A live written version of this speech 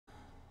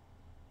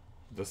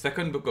The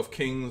second book of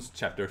Kings,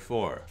 chapter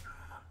 4.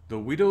 The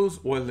widow's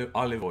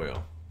olive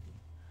oil.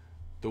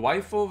 The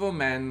wife of a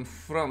man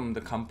from the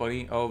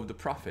company of the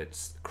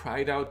prophets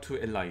cried out to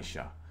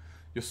Elisha,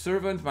 "Your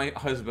servant, my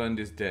husband,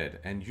 is dead,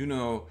 and you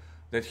know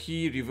that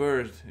he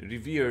revered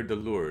the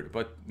Lord.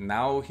 But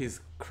now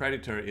his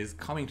creditor is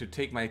coming to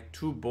take my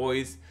 2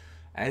 boys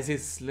as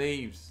his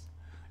slaves."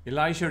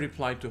 Elisha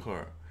replied to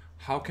her,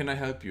 "How can I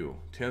help you?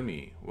 Tell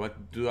me,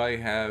 what do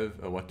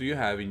you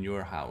have in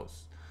your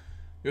house?"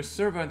 "Your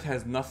servant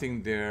has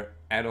nothing there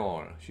at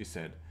all," she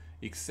said,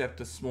 "except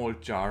a small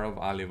jar of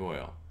olive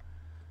oil."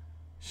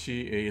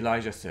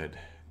 Elijah said,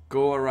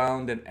 "Go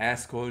around and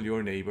ask all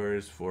your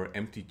neighbors for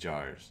empty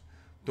jars.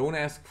 Don't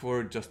ask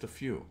for just a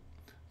few.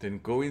 Then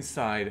go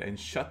inside and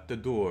shut the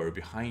door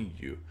behind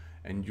you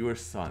and your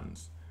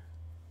sons.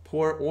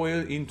 Pour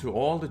oil into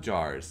all the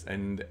jars,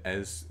 and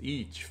as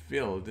each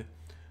filled,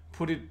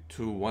 put it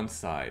to one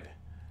side."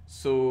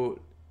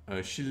 So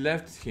she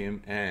left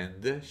him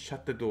and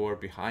shut the door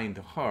behind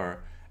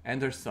her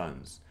and her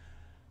sons.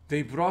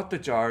 They brought the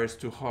jars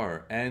to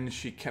her, and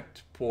she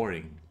kept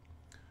pouring.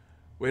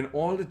 When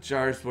all the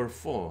jars were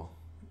full,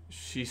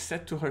 she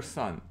said to her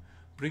son,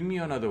 "Bring me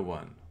another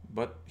one."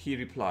 But he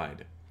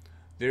replied,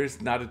 "There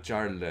is not a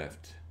jar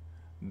left."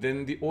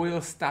 Then the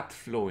oil stopped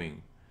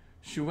flowing.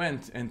 She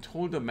went and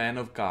told the man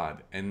of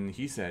God, and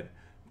he said,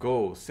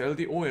 "Go, sell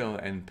the oil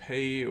and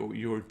pay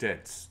your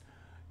debts.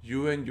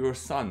 You and your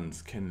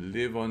sons can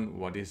live on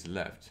what is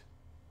left."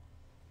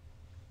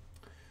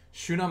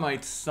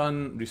 Shunammite's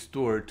son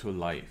restored to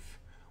life.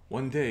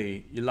 One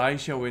day,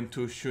 Elisha went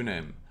to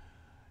Shunem,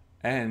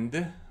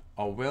 and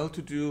a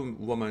well-to-do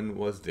woman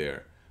was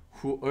there,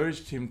 who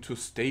urged him to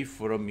stay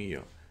for a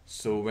meal.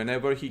 So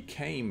whenever he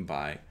came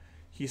by,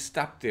 he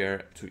stopped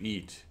there to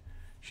eat.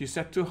 She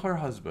said to her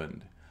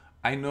husband,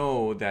 "I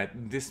know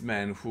that this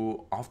man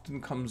who often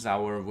comes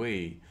our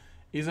way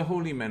is a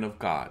holy man of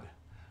God.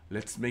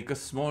 Let's make a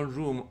small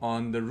room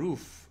on the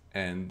roof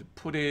and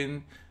put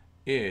in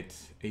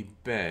it a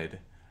bed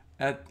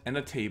and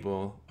a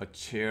table, a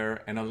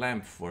chair, and a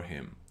lamp for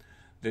him.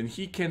 Then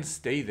he can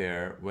stay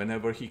there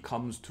whenever he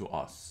comes to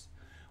us."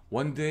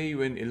 One day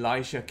when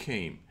Elisha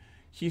came,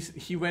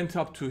 he went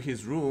up to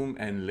his room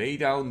and lay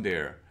down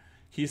there.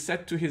 He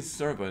said to his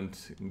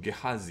servant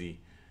Gehazi,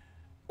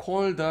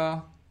 "Call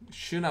the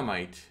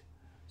Shunammite."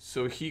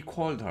 So he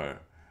called her,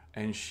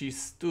 and she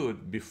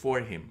stood before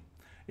him.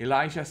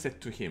 Elisha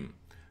said to him,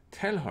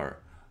 "Tell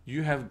her,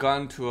 you have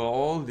gone to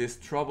all this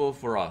trouble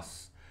for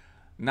us.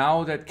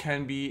 Now what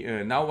can be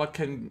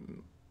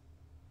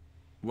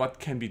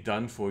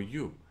done for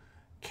you?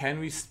 Can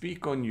we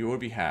speak on your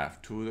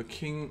behalf to the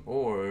king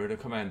or the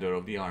commander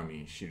of the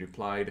army?" She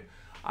replied,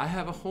 "I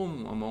have a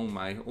home among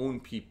my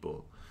own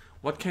people.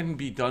 What can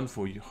be done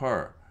for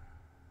her?"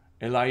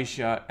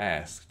 Elisha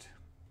asked.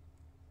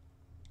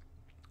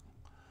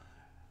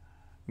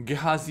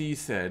 Gehazi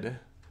said,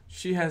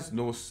 "She has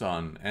no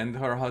son, and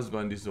her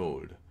husband is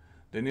old."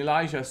 Then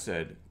Elisha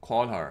said,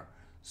 "Call her."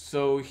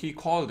 So he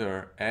called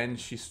her, and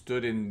she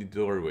stood in the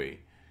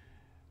doorway.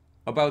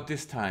 About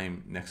this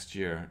time next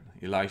year,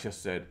 Elisha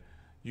said,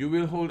 "You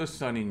will hold a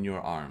son in your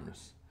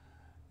arms."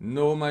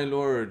 "No, my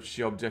lord,"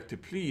 she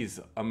objected. "Please,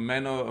 a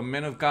man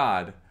of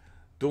God,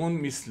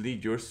 don't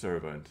mislead your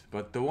servant."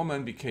 But the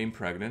woman became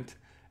pregnant,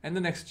 and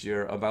the next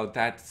year, about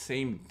that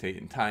same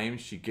time,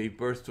 she gave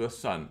birth to a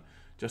son,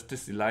 just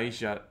as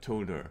Elisha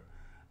told her.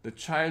 The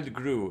child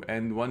grew,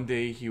 and one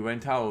day he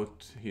went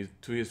out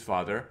to his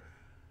father,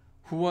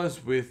 who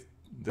was with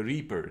the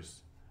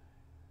reapers.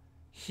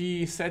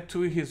 He said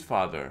to his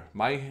father,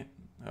 My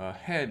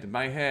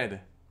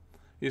head."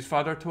 His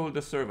father told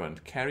the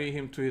servant, "Carry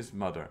him to his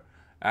mother."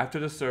 After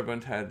the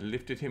servant had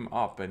lifted him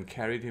up and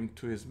carried him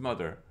to his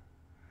mother,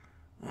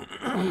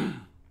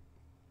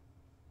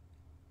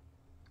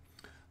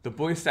 the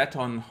boy sat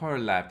on her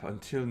lap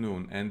until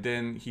noon, and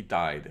then he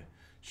died.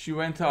 She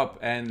went up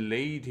and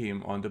laid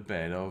him on the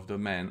bed of the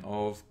man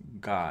of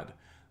God,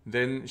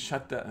 then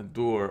shut the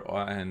door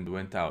and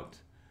went out.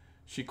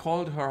 She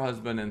called her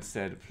husband and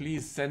said,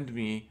 "Please send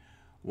me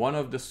one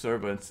of the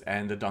servants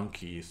and the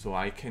donkey, so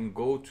I can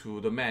go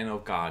to the man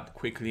of God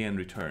quickly and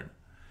return."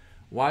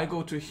 "Why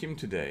go to him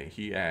today?"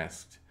 he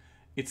asked.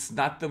 "It's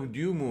not the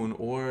new moon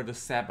or the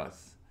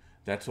Sabbath."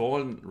 "That's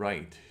all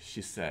right,"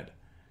 she said.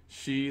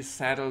 She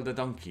saddled the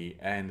donkey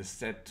and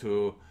said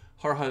to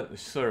her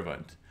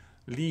servant,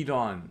 "Lead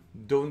on,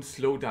 don't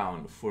slow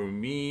down for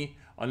me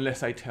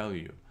unless I tell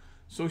you."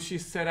 So she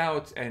set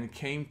out and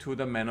came to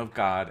the man of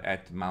God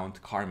at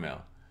Mount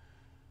Carmel.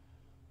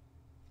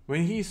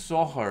 When he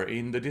saw her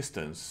in the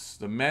distance,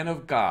 the man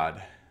of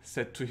God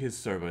said to his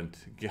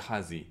servant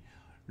Gehazi,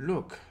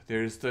 "Look,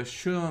 there is the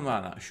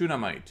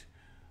Shunammite.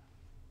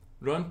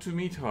 Run to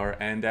meet her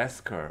and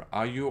ask her,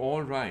 'Are you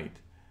all right?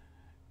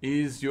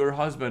 Is your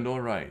husband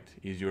all right?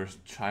 Is your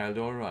child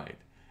all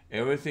right?'"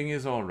 "Everything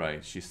is all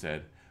right," she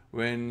said.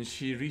 When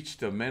she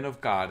reached the man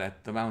of God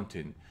at the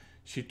mountain,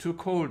 she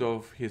took hold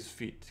of his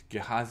feet.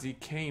 Gehazi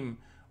came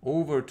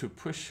over to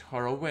push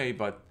her away,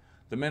 but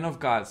the man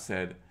of God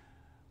said,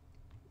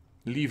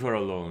 Leave her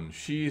alone.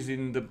 She is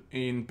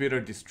in bitter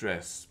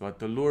distress, but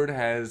the Lord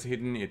has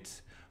hidden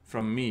it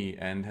from me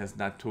and has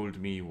not told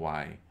me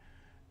why.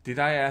 Did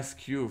I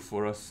ask you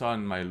for a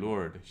son, my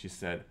lord? She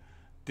said.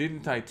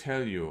 Didn't I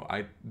tell you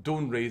I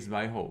don't raise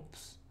my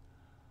hopes?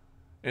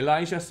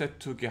 Elisha said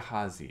to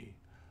Gehazi,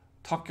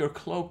 tuck your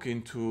cloak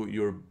into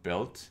your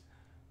belt,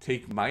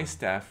 take my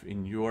staff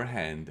in your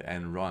hand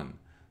and run.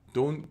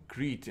 Don't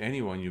greet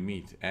anyone you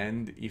meet,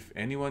 and if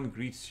anyone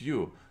greets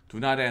you, do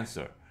not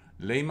answer.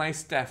 Lay my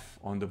staff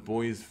on the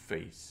boy's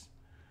face.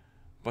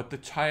 But the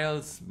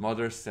child's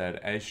mother said,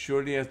 as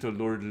surely as the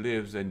Lord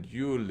lives and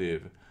you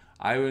live,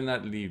 I will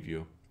not leave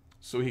you.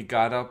 So he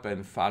got up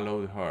and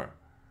followed her.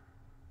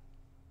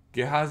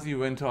 Gehazi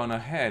went on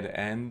ahead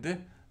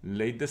and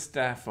laid the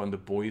staff on the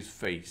boy's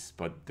face,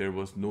 but there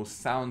was no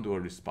sound or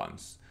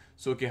response.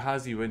 So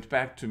Gehazi went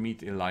back to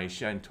meet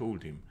Elisha and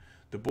told him,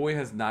 the boy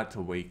has not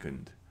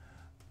awakened.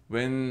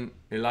 When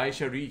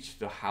Elisha reached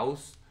the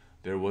house,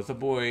 there was a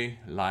boy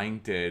lying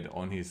dead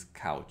on his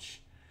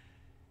couch.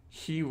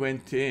 He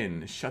went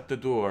in, shut the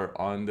door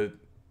on the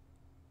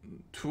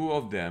two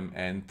of them,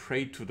 and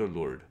prayed to the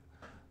Lord.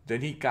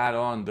 Then he got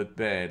on the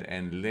bed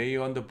and lay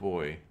on the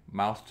boy,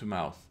 mouth to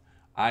mouth,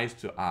 eyes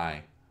to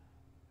eye,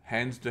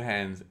 hands to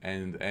hands,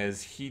 and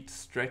as he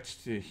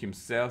stretched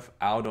himself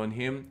out on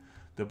him,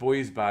 the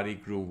boy's body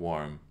grew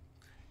warm.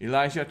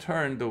 Elisha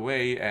turned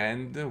away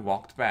and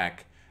walked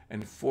back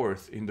and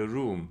forth in the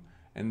room,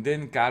 and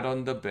then got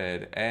on the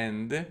bed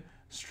and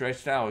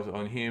stretched out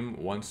on him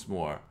once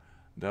more.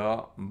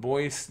 The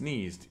boy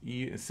sneezed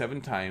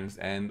 7 times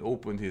and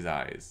opened his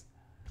eyes.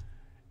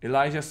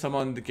 Elijah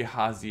summoned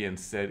Gehazi and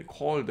said,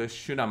 call the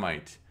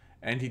Shunammite.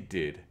 And he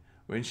did.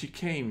 When she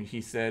came,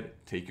 he said,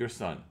 take your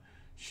son.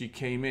 She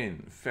came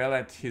in, fell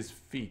at his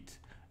feet,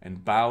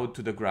 and bowed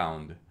to the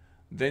ground.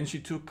 Then she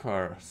took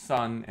her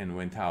son and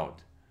went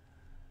out.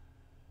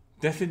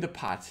 Death in the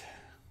pot.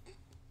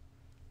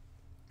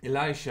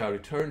 Elisha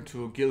returned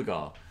to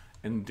Gilgal,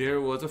 and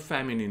there was a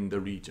famine in the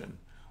region.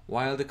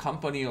 While the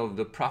company of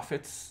the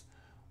prophets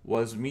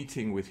was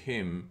meeting with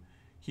him,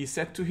 he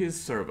said to his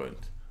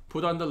servant,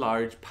 put on the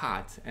large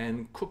pot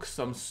and cook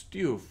some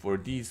stew for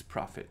these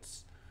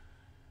prophets.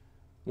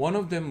 One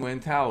of them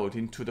went out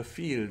into the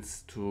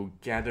fields to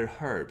gather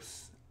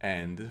herbs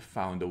and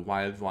found a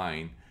wild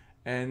vine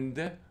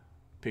and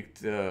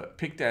picked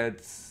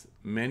as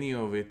many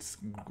of its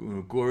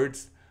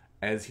gourds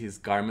as his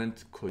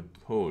garment could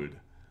hold.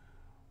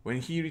 When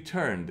he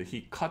returned,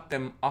 he cut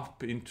them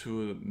up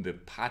into the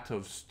pot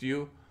of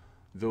stew,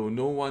 though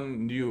no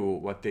one knew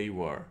what they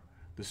were.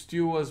 The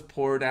stew was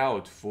poured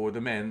out for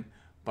the men,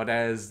 but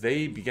as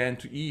they began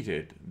to eat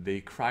it, they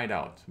cried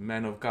out,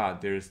 Man of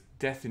God, there is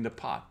death in the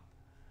pot.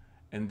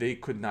 And they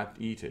could not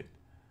eat it.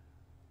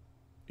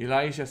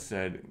 Elisha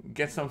said,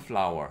 get some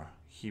flour.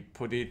 He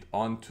put it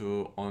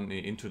into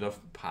the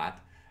pot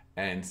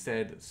and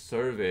said,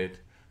 serve it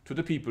to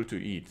the people to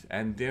eat.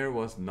 And there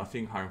was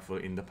nothing harmful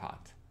in the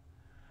pot.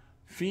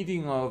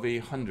 Feeding of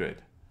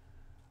 100.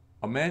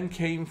 A man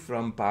came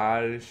from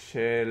Baal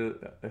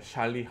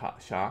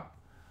Shalisha,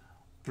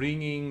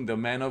 bringing the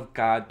man of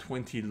God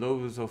 20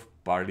 loaves of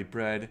barley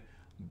bread,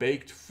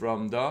 baked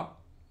from the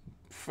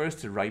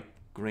first ripe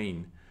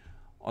grain,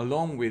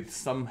 along with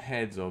some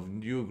heads of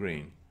new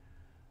grain.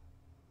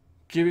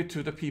 Give it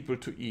to the people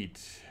to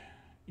eat.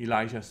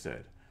 Elisha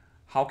said,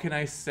 how can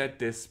I set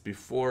this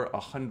before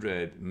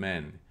 100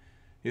 men?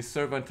 His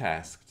servant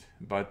asked,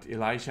 but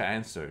Elisha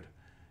answered,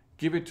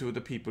 give it to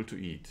the people to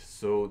eat.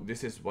 So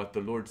this is what the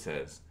Lord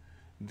says.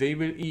 They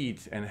will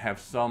eat and have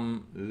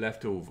some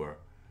left over.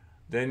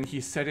 Then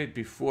he set it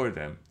before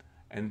them,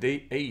 and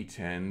they ate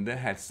and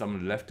had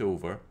some left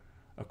over,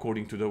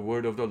 according to the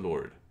word of the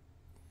Lord.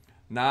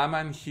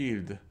 Naaman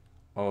healed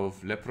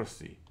of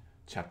leprosy.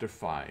 Chapter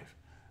 5.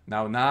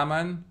 Now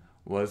Naaman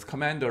was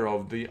commander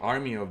of the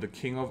army of the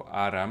king of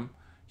Aram.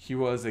 He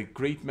was a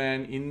great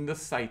man in the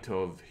sight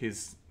of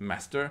his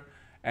master,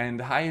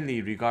 and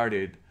highly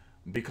regarded,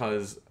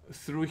 because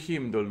through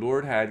him the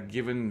Lord had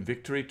given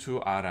victory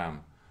to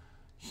Aram.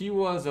 He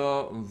was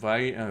a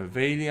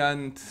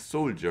valiant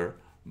soldier,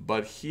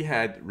 but he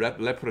had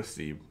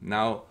leprosy.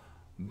 Now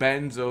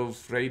bands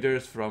of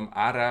raiders from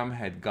Aram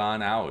had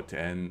gone out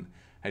and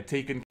had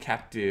taken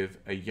captive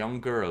a young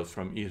girl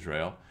from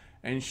Israel,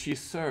 and she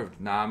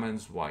served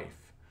Naaman's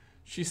wife.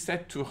 She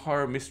said to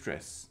her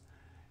mistress,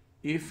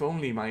 if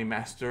only my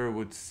master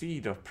would see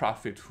the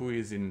prophet who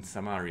is in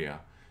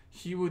Samaria,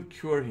 he would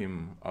cure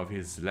him of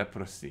his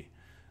leprosy.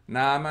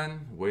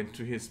 Naaman went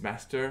to his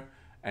master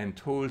and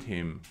told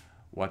him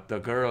what the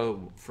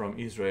girl from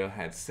Israel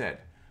had said.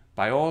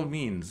 By all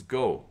means,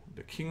 go.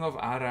 The king of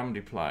Aram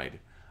replied,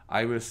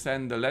 I will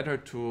send a letter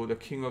to the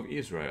king of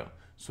Israel.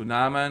 So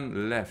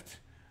Naaman left,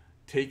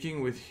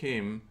 taking with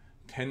him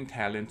 10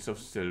 talents of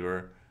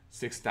silver,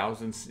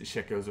 6,000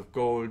 shekels of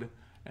gold,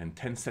 and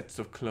 10 sets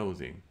of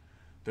clothing.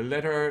 The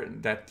letter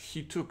that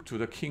he took to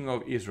the king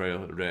of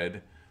Israel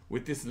read,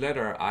 with this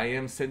letter I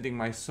am sending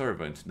my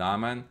servant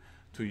Naaman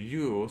to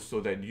you so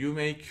that you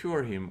may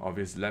cure him of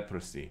his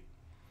leprosy.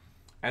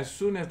 As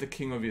soon as the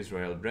king of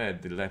Israel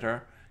read the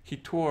letter, He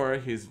tore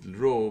his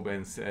robe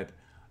and said,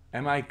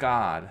 "Am I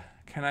God?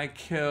 Can I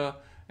kill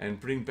and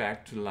bring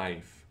back to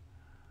life?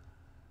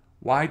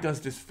 Why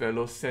does this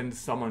fellow send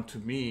someone to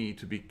me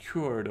to be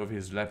cured of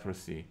his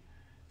leprosy?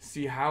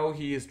 See how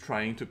he is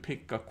trying to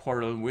pick a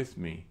quarrel with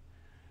me."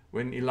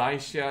 When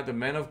Elisha, the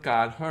man of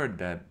God, heard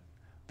that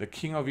the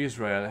king of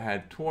Israel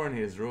had torn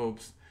his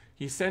robes,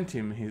 he sent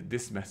him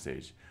this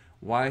message: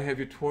 "Why have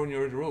you torn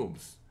your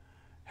robes?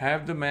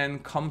 Have the man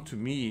come to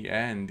me,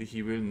 and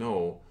he will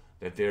know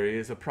that there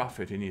is a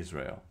prophet in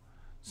Israel."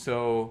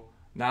 So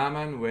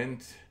Naaman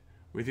went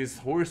with his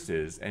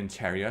horses and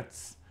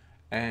chariots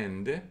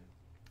and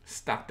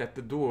stopped at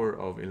the door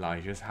of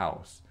Elijah's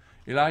house.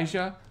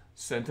 Elijah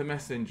sent a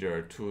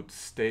messenger to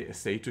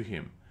say to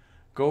him,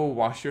 "Go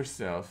wash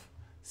yourself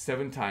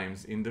 7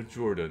 times in the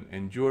Jordan,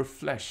 and your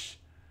flesh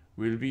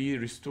will be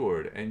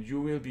restored, and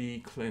you will be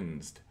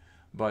cleansed."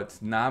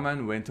 But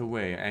Naaman went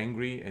away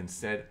angry and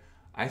said,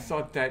 "I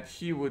thought that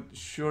he would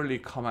surely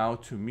come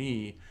out to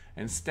me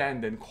and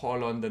stand and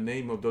call on the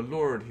name of the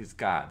Lord his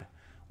God,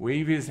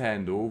 wave his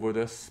hand over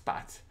the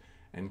spot,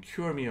 and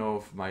cure me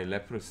of my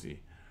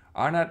leprosy.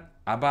 Are not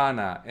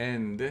Abana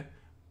and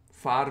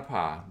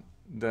Pharpar,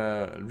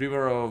 the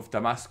river of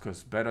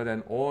Damascus, better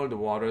than all the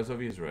waters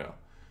of Israel?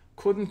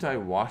 Couldn't I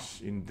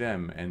wash in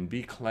them and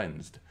be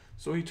cleansed?"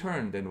 So he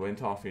turned and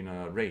went off in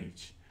a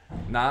rage.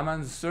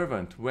 Naaman's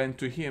servant went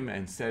to him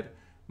and said,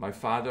 "My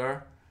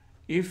father,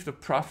 if the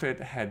prophet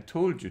had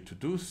told you to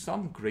do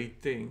some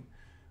great thing,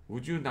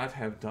 would you not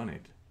have done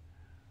it?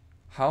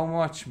 How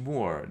much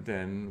more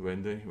then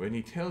when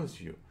he tells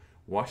you,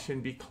 'Wash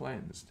and be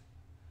cleansed'?"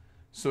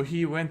 So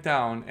he went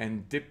down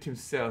and dipped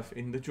himself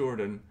in the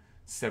Jordan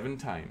 7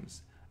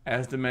 times,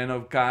 as the man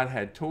of God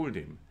had told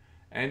him,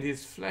 and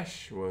his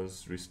flesh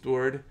was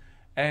restored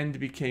and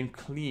became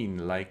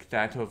clean like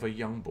that of a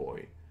young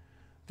boy.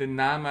 Then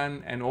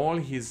Naaman and all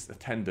his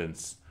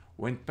attendants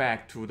went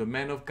back to the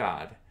man of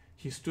God.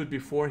 He stood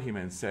before him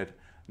and said,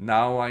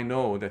 "Now I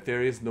know that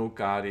there is no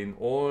God in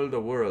all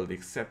the world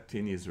except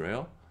in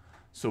Israel.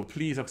 So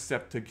please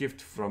accept a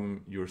gift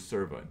from your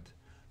servant."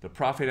 The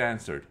prophet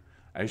answered,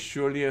 "As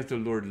surely as the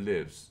Lord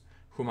lives,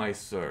 whom I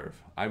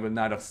serve, I will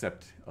not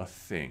accept a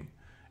thing."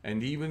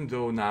 And even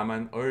though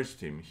Naaman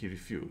urged him, he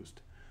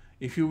refused.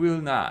 "If you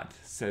will not,"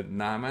 said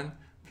Naaman,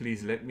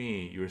 "please let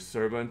me, your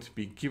servant,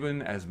 be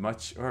given as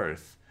much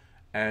earth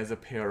as a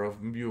pair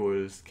of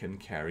mules can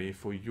carry,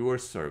 for your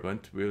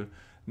servant will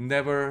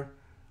never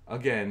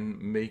again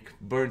make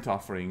burnt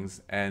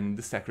offerings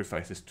and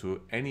sacrifices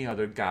to any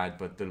other god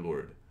but the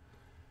Lord.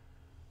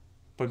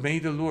 But may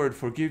the Lord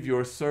forgive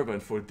your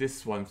servant for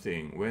this one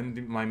thing.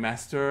 When my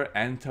master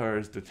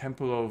enters the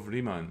temple of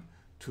Rimmon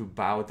to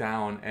bow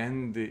down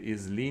and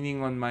is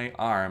leaning on my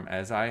arm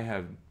as I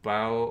have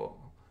bowed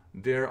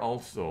there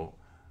also,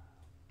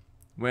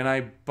 when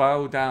I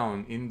bow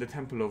down in the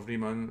temple of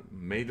Rimmon,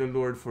 may the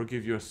Lord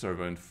forgive your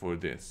servant for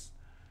this.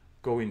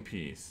 Go in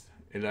peace."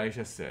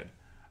 Elisha said.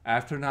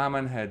 After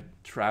Naaman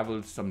had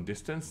traveled some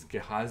distance,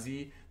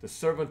 Gehazi, the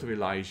servant of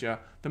Elisha,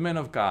 the man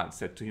of God,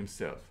 said to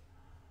himself,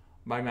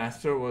 "My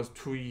master was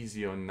too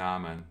easy on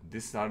Naaman,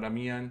 this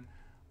Aramean,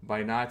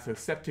 by not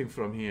accepting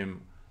from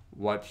him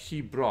what he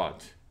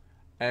brought.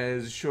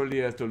 As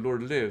surely as the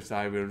Lord lives,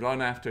 I will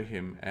run after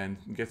him and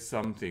get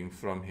something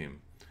from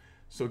him."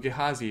 So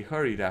Gehazi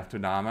hurried after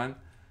Naaman.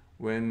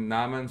 When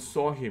Naaman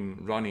saw him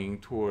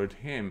running toward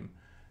him,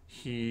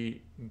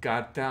 he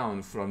got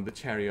down from the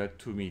chariot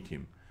to meet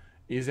him.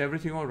 "Is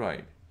everything all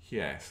right?" he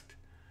asked.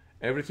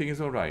 "Everything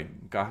is all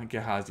right,"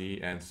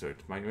 Gehazi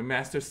answered. "My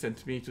master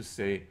sent me to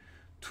say,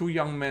 2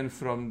 young men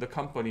from the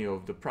company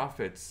of the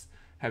prophets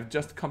have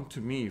just come to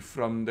me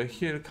from the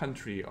hill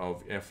country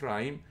of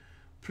Ephraim.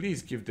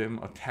 Please give them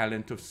a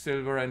talent of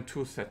silver and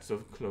 2 sets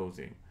of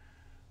clothing."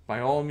 "By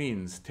all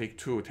means, take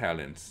 2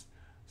 talents,"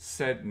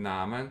 said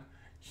Naaman.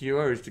 He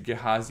urged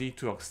Gehazi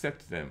to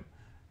accept them,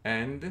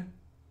 and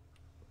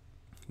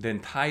then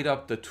tied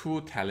up the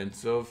 2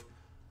 talents of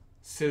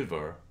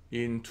silver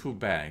in 2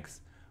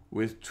 bags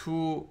with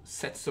 2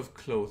 sets of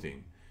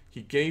clothing.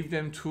 He gave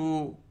them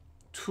to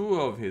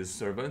 2 of his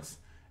servants,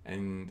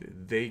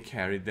 and they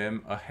carried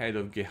them ahead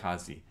of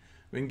Gehazi.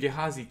 When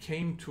Gehazi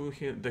came to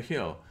the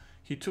hill,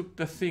 he took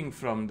the thing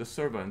from the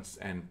servants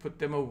and put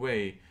them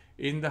away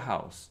in the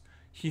house.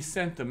 He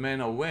sent the men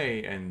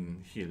away,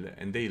 and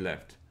they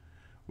left.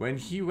 When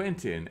he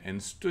went in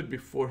and stood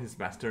before his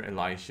master,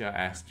 Elisha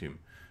asked him,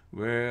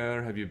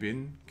 "Where have you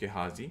been,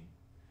 Gehazi?"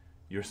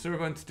 "Your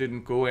servant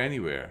didn't go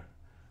anywhere,"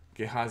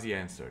 Gehazi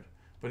answered.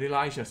 But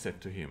Elisha said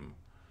to him,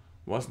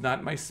 "Was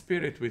not my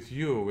spirit with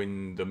you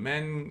when the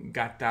men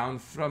got down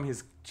from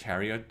his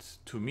chariot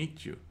to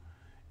meet you?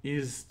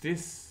 Is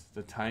this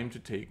the time to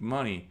take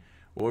money,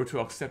 or to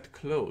accept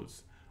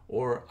clothes,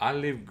 or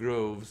olive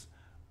groves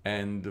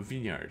and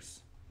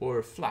vineyards,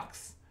 or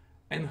flocks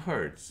and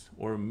herds,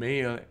 or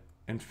male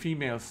and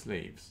female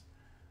slaves?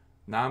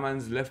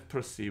 Naaman's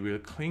leprosy will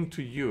cling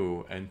to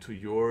you and to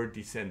your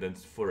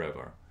descendants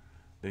forever."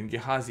 Then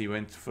Gehazi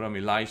went from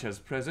Elisha's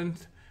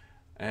presence,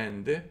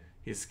 and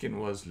his skin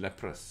was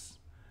leprous.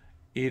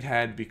 it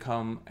had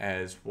become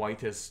as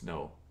white as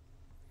snow.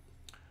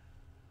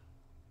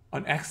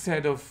 Unaxed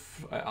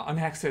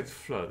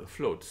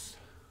floats.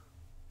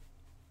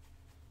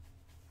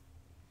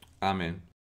 Amen.